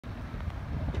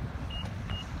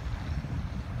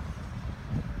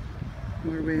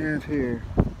What do we have here?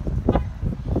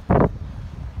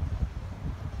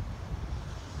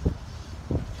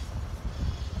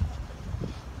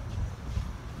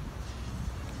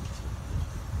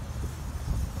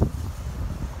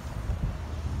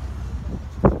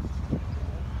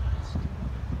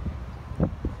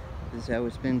 This is how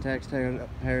we spend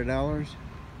taxpayer dollars.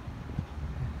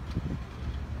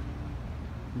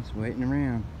 Just waiting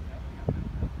around.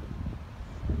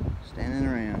 Standing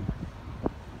around.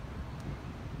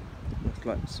 Looks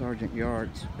like Sergeant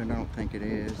Yards, but I don't think it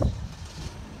is.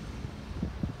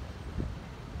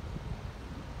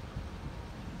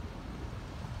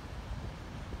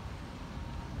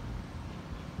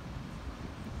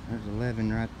 There's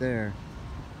 11 right there.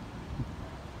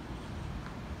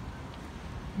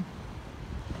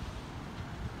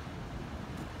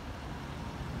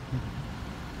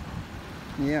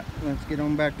 Yep, let's get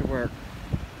on back to work.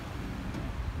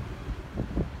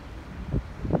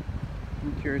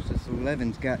 I'm curious if this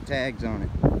 11's got tags on it,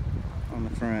 on the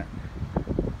front.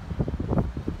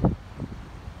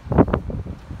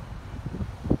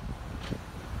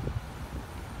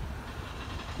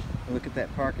 Look at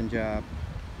that parking job.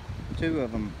 2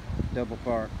 of them double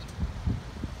parked.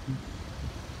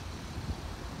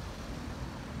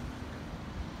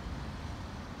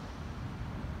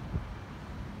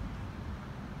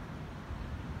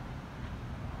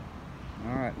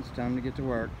 Alright, it's time to get to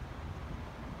work.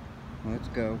 Let's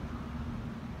go.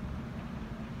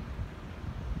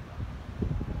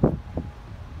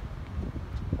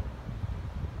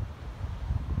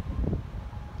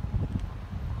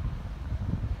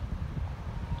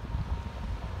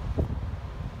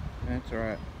 That's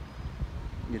right.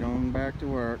 Get on back to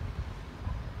work.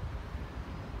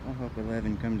 I hope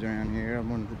 11 comes around here. I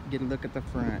want to get a look at the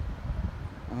front.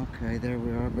 Okay, there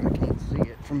we are, but I can't see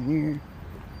it from here.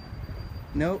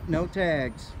 Nope, no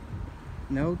tags.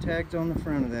 No tags on the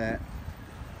front of that.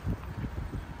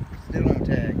 Still no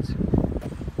tags.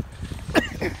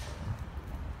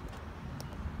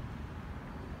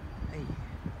 Hey.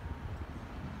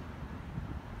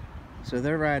 So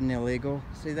they're riding illegal.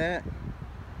 See that?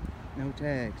 No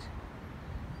tags.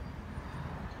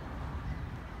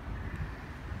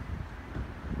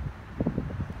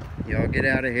 Y'all get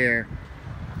out of here.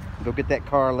 Go get that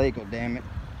car legal, damn it.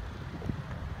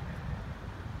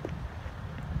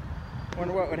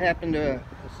 Wonder what would happen to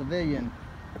a civilian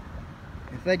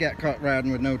if they got caught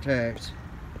riding with no tags.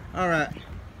 Alright.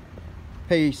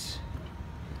 Peace.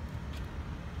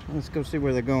 Let's go see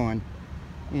where they're going.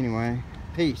 Anyway,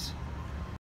 peace.